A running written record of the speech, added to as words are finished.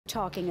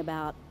talking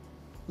about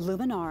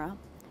Luminara,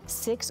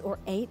 6 or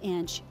 8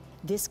 inch.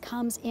 This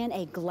comes in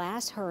a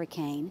glass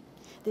hurricane.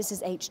 This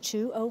is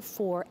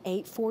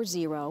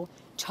H204840.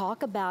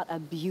 Talk about a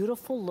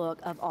beautiful look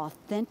of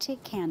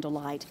authentic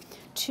candlelight.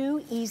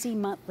 2 easy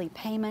monthly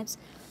payments.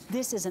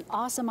 This is an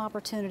awesome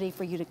opportunity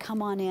for you to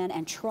come on in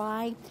and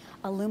try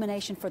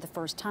illumination for the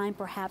first time,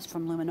 perhaps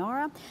from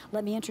Luminara.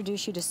 Let me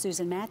introduce you to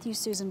Susan Matthews.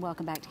 Susan,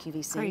 welcome back to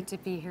QVC. Great to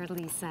be here,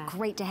 Lisa.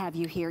 Great to have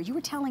you here. You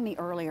were telling me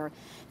earlier,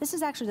 this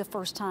is actually the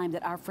first time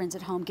that our friends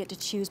at home get to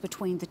choose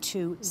between the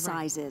 2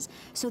 sizes.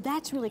 So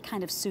that's really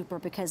kind of super,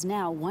 because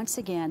now, once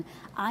again,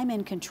 I'm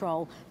in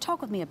control.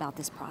 Talk with me about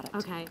this product.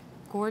 Okay.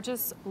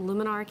 Gorgeous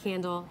Luminara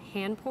candle,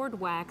 hand-poured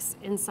wax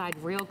inside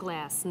real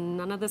glass.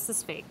 None of this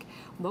is fake.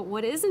 But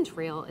what isn't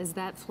real is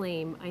that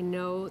flame. I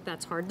know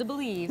that's hard to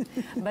believe,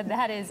 but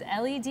that is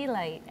LED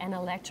light and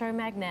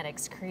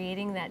electromagnetics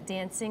creating that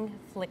dancing,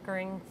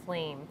 flickering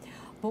flame.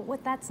 But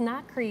what that's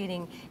not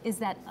creating is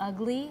that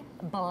ugly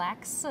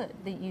black soot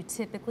that you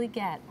typically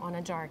get on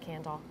a jar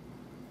candle.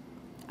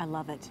 I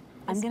love it.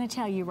 I'm going to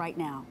tell you right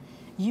now,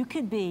 you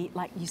could be,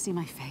 like, you see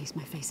my face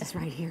is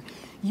right here.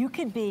 You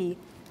could be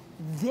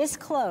this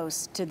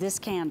close to this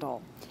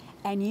candle,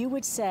 and you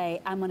would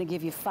say, I'm gonna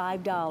give you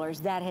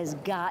 $5, that has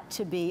got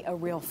to be a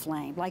real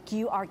flame. Like,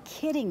 you are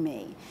kidding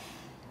me.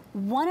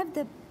 One of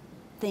the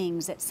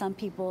things that some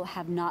people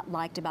have not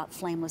liked about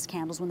flameless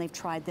candles when they've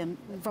tried them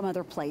from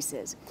other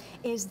places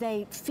is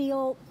they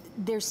feel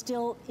there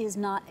still is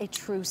not a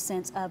true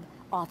sense of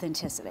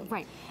authenticity.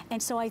 Right. And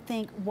so I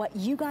think what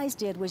you guys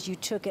did was you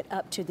took it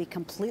up to the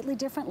completely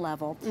different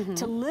level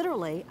to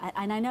literally,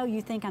 and I know you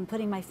think I'm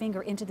putting my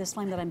finger into this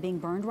flame that I'm being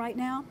burned right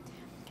now.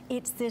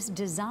 It's this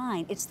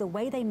design, it's the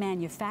way they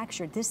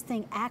manufactured. This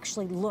thing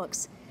actually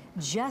looks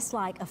just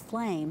like a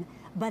flame,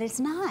 but it's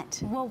not.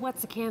 Well,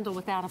 what's a candle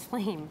without a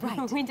flame?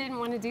 Right. We didn't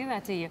want to do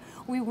that to you.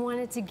 We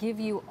wanted to give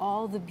you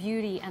all the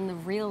beauty and the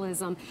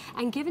realism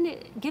and give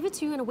it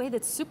to you in a way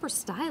that's super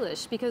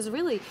stylish, because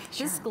really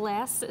this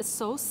glass is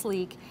so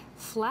sleek,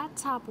 flat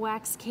top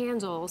wax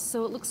candle,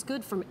 so it looks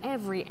good from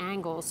every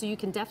angle. So you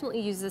can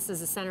definitely use this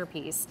as a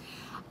centerpiece.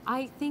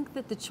 I think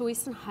that the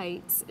choice in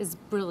heights is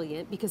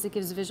brilliant because it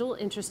gives visual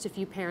interest if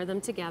you pair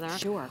them together.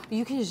 Sure.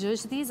 You can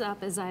zhuzh these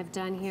up as I've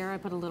done here. I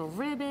put a little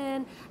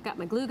ribbon, got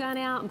my glue gun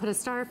out and put a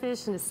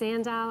starfish and a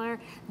sand dollar.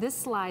 This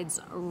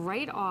slides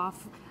right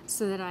off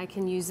so that I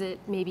can use it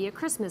maybe at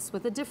Christmas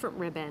with a different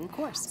ribbon. Of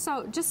course.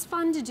 So just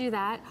fun to do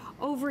that.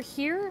 Over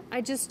here,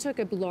 I just took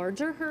a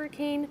larger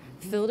hurricane,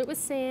 filled it with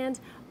sand,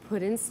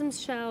 put in some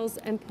shells,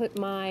 and put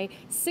my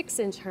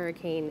 6-inch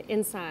hurricane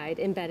inside,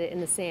 embedded in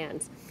the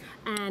sand.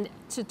 And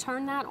to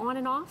turn that on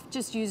and off,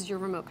 just use your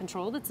remote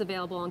control that's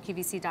available on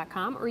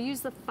QVC.com, or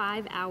use the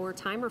 5-hour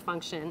timer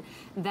function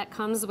that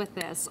comes with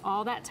this.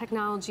 All that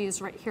technology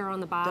is right here on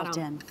the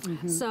bottom.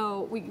 Built in.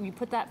 So we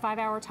put that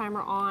 5-hour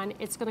timer on.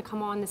 It's going to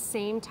come on the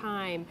same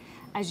time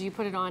as you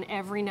put it on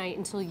every night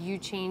until you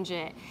change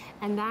it.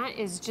 And that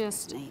is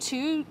just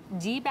 2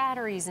 D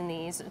batteries in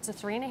these. It's a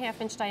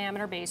 3.5-inch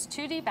diameter base,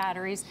 2 D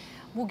batteries.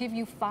 Will give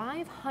you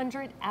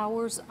 500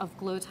 hours of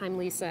glow time,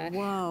 Lisa.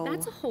 Whoa.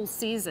 That's a whole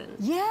season.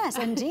 Yes,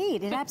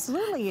 indeed, it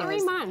absolutely is.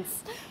 3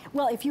 months.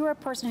 Well, if you're a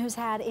person who's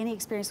had any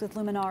experience with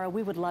Luminara,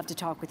 we would love to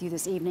talk with you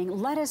this evening.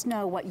 Let us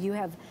know what you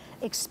have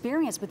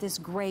experienced with this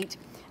great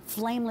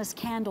flameless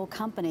candle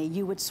company.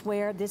 You would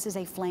swear this is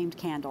a flamed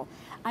candle.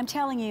 I'm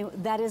telling you,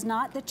 that is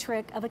not the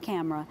trick of a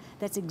camera.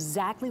 That's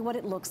exactly what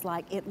it looks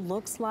like. It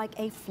looks like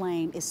a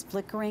flame is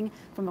flickering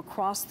from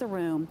across the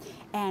room,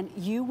 and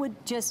you would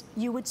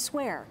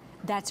swear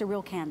that's a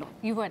real candle.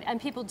 You would,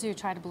 and people do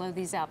try to blow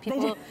these out.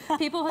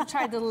 People have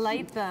tried to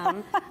light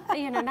them,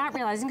 you know, not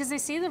realizing, because they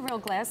see the real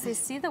glass, they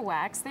see the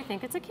wax, they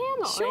think it's a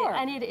candle. Sure.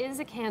 Right? And it is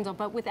a candle,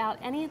 but without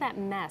any of that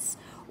mess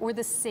or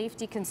the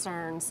safety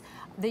concerns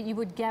that you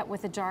would get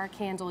with a jar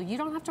candle. You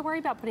don't have to worry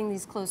about putting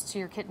these close to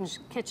your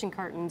kitchen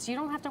curtains. You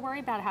don't have to worry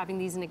about having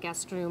these in a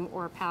guest room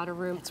or a powder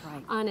room. That's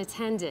right.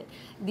 Unattended.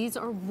 These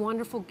are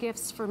wonderful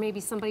gifts for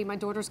maybe somebody. My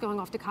daughter's going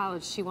off to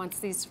college. She wants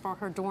these for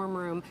her dorm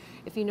room.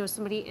 If you know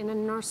somebody in a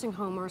nursing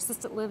home or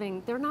assisted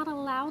living, they're not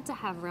allowed to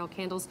have real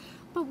candles,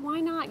 but why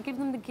not give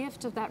them the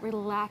gift of that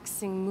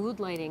relaxing mood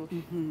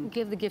lighting?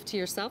 Give the gift to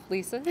yourself,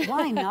 Lisa.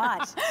 Why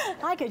not?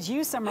 I could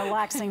use some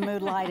relaxing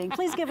mood lighting.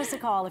 Please give us a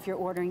call if you're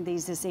ordering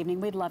these this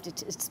evening. We'd love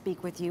to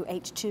speak with you,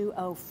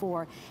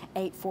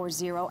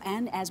 H204840.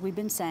 And as we've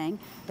been saying,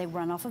 they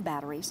run off of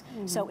batteries.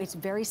 So it's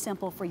very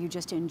simple for you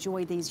just to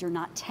enjoy these. You're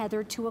not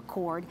tethered to a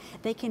cord.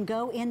 They can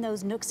go in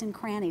those nooks and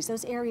crannies,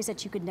 those areas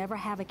that you could never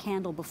have a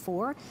candle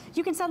before.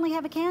 You can suddenly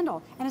have a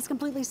candle, and it's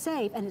completely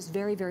safe, and it's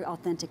very, very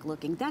authentic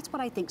looking. That's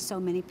what I think so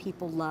many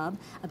people love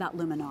about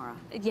Luminara.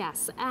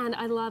 Yes, and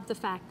I love the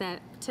fact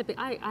that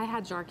typically I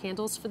had jar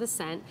candles for the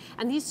scent,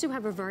 and these two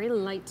have a very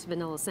light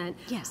vanilla scent.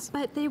 Yes.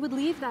 But but they would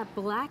leave that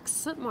black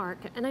soot mark,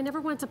 and I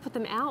never wanted to put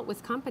them out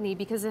with company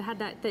because it had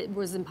that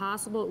was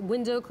impossible.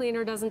 Window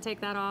cleaner doesn't take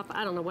that off.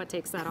 I don't know what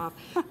takes that off.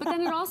 But then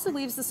it also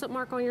leaves the soot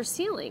mark on your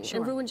ceiling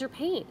and ruins your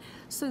paint.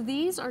 So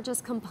these are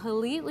just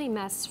completely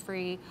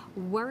mess-free,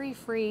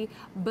 worry-free,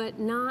 but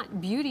not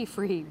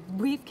beauty-free.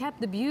 We've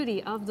kept the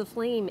beauty of the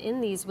flame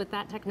in these with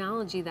that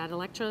technology, that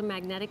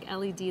electromagnetic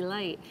LED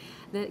light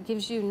that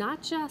gives you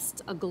not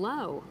just a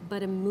glow,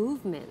 but a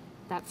movement,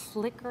 that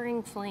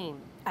flickering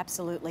flame.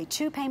 Absolutely.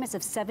 2 payments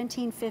of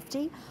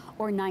 $17.50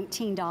 or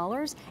 $19,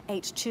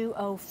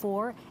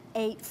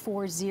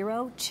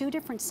 H204840, 2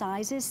 different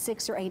sizes,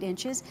 6 or 8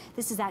 inches.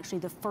 This is actually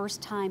the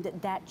first time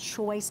that that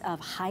choice of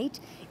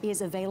height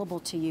is available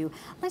to you.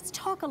 Let's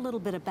talk a little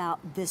bit about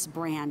this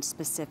brand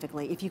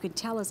specifically. If you could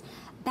tell us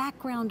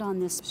background on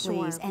this,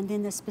 please, and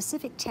then the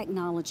specific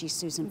technology,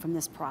 Susan, from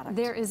this product.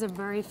 There is a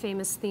very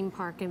famous theme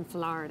park in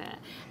Florida,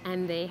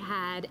 and they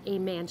had a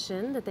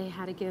mansion that they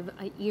had to give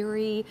an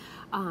eerie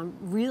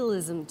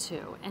realism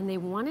to, and they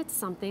wanted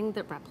something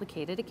that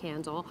replicated a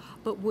candle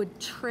but would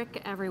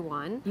trick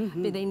everyone.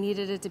 They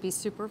needed it to be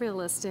super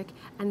realistic,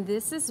 and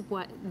this is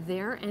what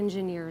their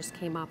engineers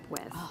came up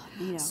with.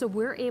 So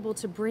we're able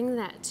to bring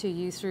that to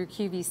you through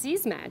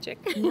QVC's magic.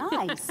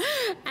 Nice.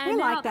 And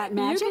we like that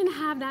magic. You can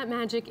have that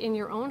magic in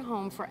your own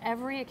home for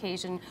every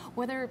occasion,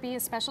 whether it be a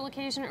special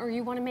occasion or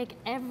you want to make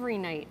every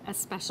night a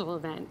special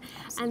event.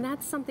 And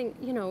that's something,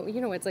 you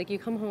know, it's like you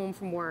come home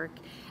from work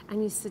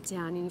and you sit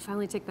down and you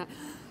finally take that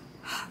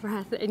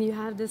breath and you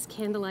have this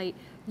candlelight.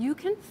 You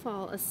can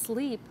fall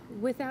asleep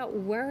without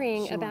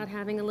worrying about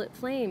having a lit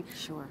flame.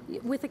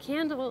 With a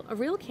candle, a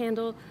real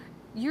candle,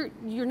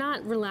 you're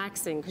not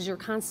relaxing because you're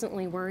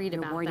constantly worried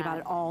about that. You're worried about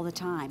it all the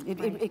time.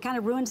 It kind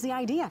of ruins the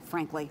idea,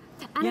 frankly.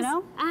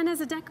 And as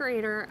a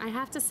decorator, I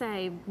have to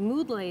say,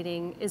 mood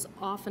lighting is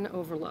often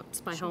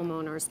overlooked by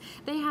homeowners.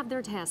 They have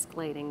their task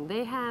lighting.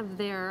 They have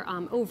their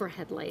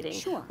overhead lighting,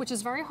 which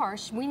is very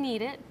harsh. We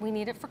need it. We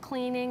need it for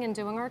cleaning and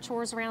doing our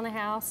chores around the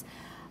house.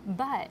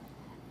 But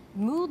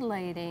mood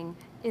lighting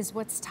is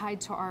what's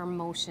tied to our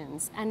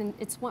emotions, and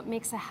it's what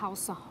makes a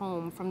house a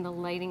home from the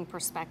lighting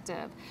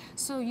perspective.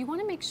 So you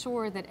want to make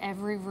sure that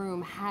every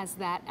room has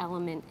that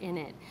element in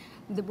it,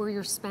 where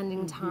you're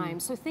spending time.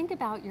 So think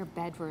about your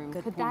bedroom.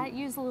 Could that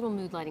use a little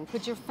mood lighting?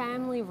 Could your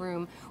family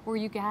room, where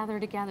you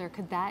gather together,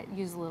 could that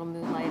use a little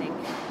mood lighting?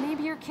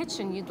 Maybe your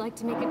kitchen, you'd like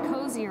to make it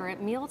cozier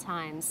at meal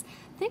times.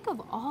 Think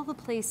of all the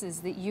places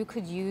that you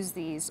could use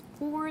these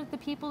for the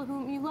people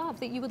whom you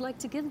love, that you would like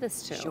to give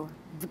this to.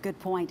 Good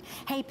point.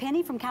 Hey,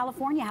 Penny from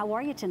California, how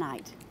are you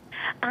tonight?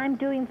 I'm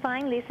doing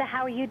fine, Lisa.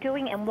 How are you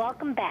doing? And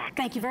welcome back.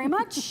 Thank you very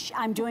much.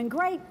 I'm doing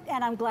great,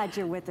 and I'm glad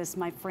you're with us,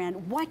 my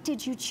friend. What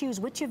did you choose?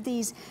 Which of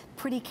these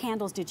pretty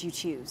candles did you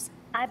choose?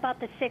 I bought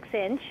the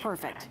 6-inch.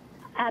 Perfect.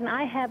 And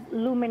I have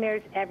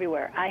luminaires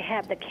everywhere. I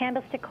have the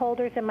candlestick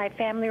holders in my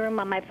family room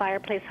on my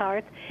fireplace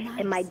hearth.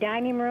 In my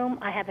dining room,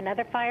 I have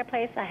another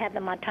fireplace. I have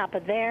them on top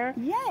of there.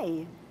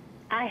 Yay.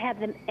 I have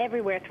them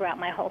everywhere throughout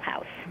my whole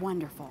house.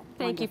 Wonderful.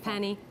 Thank you,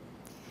 Penny.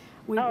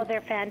 Oh,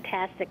 they're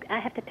fantastic. I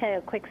have to tell you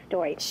a quick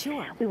story.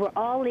 Sure. We were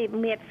all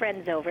leaving, we had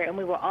friends over, and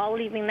we were all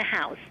leaving the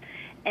house.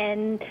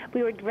 And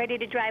we were ready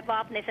to drive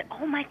off, and they said,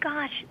 oh, my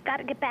gosh, got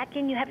to get back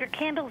in. You have your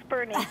candles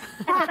burning. I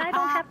said, I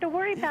don't have to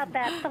worry about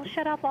that. They'll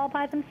shut off all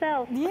by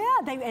themselves. Yeah,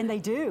 they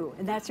do.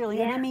 And that's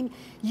really, and I mean,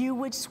 you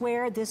would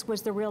swear this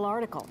was the real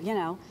article. You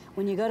know,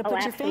 when you go to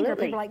put your finger,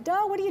 people are like,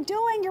 duh, what are you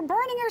doing? You're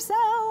burning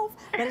yourself.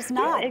 But it's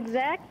not. Yeah,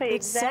 exactly,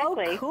 it's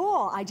so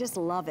cool. I just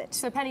love it.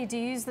 So, Penny, do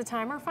you use the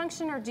timer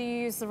function or do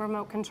you use the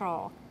remote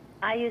control?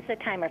 I use the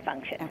timer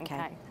function.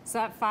 Okay.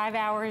 So at 5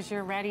 hours,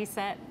 you're ready,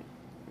 set,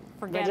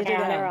 forget it.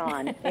 And they're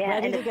on. Yeah,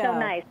 Ready and to it's go. so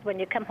nice. When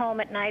you come home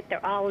at night,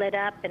 they're all lit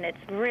up, and it's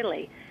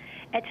really,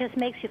 it just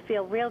makes you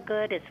feel real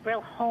good. It's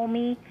real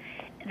homey.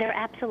 They're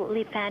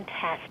absolutely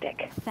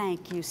fantastic.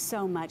 Thank you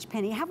so much,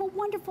 Penny. Have a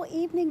wonderful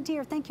evening,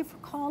 dear. Thank you for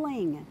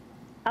calling.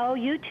 Oh,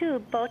 you too.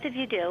 Both of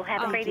you do.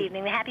 Have a great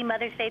evening. Happy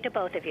Mother's Day to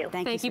both of you.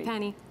 Thank you,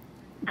 Penny.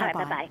 All right,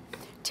 bye-bye.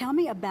 Tell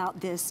me about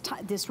this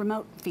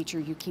remote feature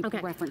you keep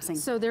referencing.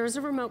 So there's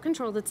a remote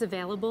control that's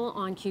available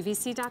on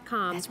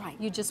QVC.com. That's right.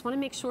 You just want to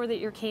make sure that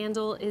your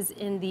candle is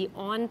in the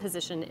on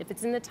position. If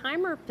it's in the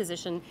timer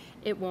position,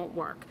 it won't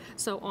work.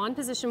 So on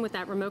position with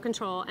that remote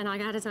control, and I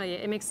got to tell you,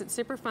 it makes it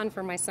super fun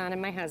for my son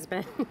and my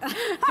husband.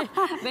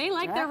 They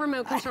like their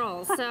remote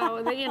controls.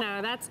 So, you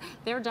know, that's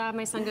their job.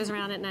 My son goes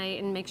around at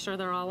night and makes sure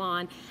they're all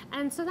on.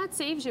 And so that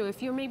saves you.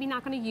 If you're maybe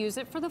not going to use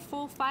it for the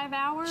full 5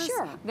 hours,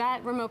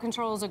 that remote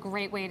control is a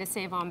great way to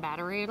save on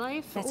battery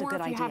life. That's a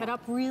good idea. Or if you have it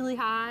up really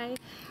high,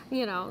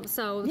 you know,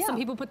 so some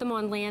people put them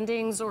on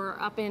landings or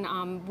up in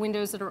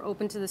windows that are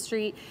open to the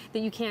street that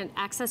you can't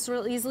access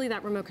real easily.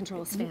 That remote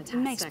control is fantastic. It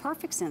makes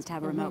perfect sense to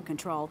have a remote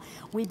control.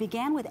 We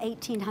began with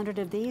 1,800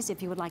 of these.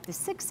 If you would like the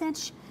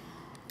 6-inch,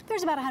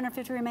 there's about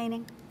 150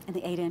 remaining, and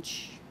the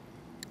 8-inch,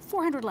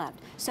 400 left.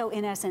 So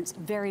in essence,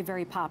 very,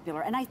 very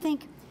popular. And I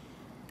think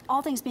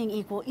all things being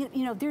equal,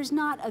 you know, there's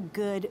not a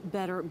good,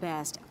 better,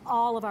 best.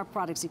 All of our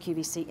products at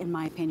QVC, in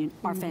my opinion,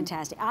 are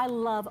fantastic. I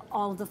love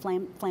all of the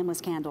flameless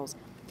candles.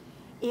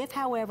 If,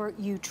 however,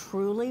 you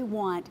truly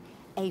want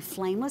a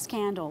flameless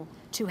candle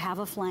to have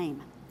a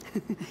flame,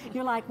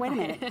 you're like, wait a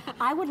minute,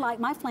 I would like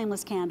my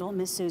flameless candle,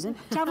 Miss Susan,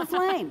 to have a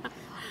flame.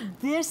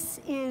 This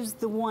is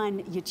the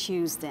one you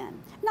choose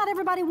then. Not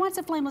everybody wants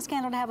a flameless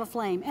candle to have a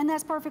flame, and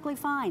that's perfectly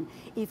fine.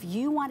 If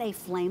you want a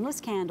flameless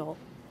candle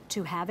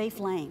to have a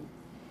flame,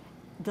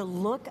 the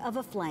look of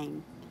a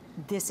flame,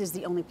 this is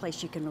the only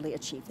place you can really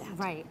achieve that.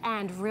 Right,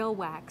 and real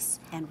wax,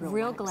 and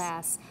real wax.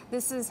 glass.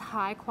 This is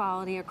high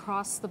quality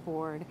across the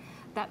board.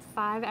 That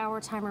 5-hour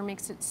timer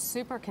makes it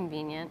super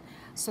convenient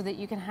so that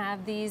you can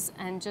have these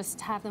and just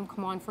have them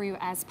come on for you.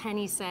 As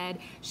Penny said,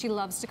 she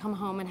loves to come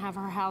home and have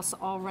her house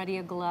already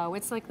aglow.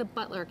 It's like the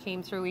butler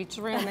came through each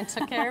room and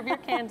took care of your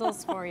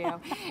candles for you.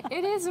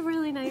 It is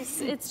really nice.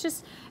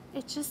 It's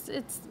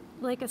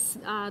like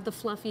the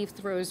fluffy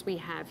throws we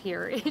have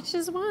here. It's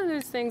just one of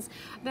those things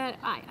that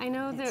I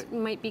know that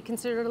might be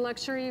considered a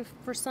luxury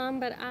for some,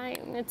 but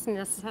it's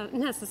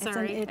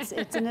necessary.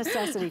 It's a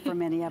necessity for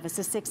many of us.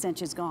 The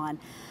 6-inch is gone,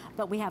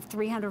 but we have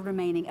 300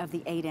 remaining of the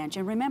 8-inch.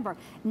 And remember,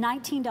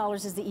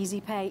 $19 is the easy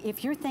pay.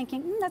 If you're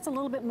thinking, that's a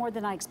little bit more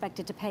than I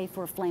expected to pay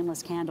for a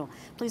flameless candle,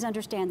 please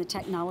understand the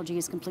technology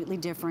is completely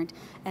different.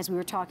 As we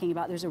were talking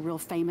about, there's a real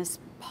famous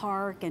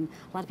park, and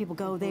a lot of people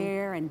go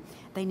there, and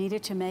they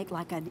needed to make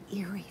like an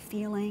eerie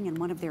feeling and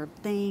one of their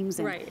things.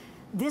 And right.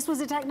 This was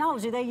the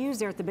technology they used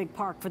there at the big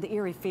park for the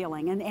eerie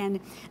feeling. And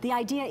the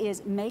idea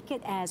is make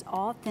it as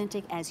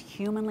authentic as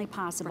humanly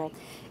possible.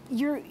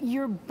 Right.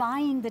 You're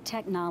buying the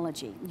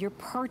technology. You're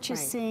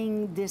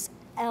purchasing this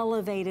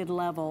elevated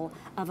level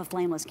of a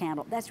flameless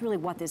candle. That's really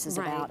what this is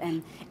about,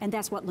 and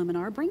that's what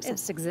Luminara brings us.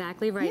 It's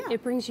exactly right. Yeah.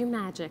 It brings you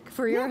magic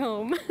for your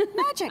home.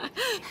 Magic.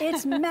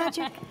 It's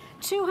magic.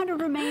 200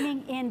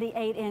 remaining in the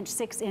 8-inch,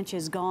 6-inch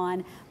is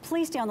gone.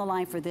 Please stay on the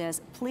line for this.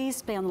 Please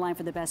stay on the line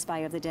for the best buy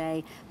of the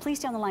day. Please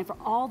stay on the line for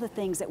all the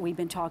things that we've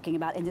been talking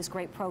about in this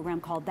great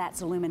program called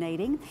That's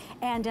Illuminating.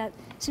 And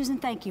Susan,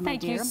 thank you, my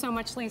dear. Thank you so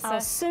much, Lisa.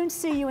 I'll soon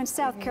see you in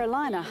South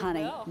Carolina,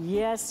 honey. will.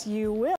 Yes, you will.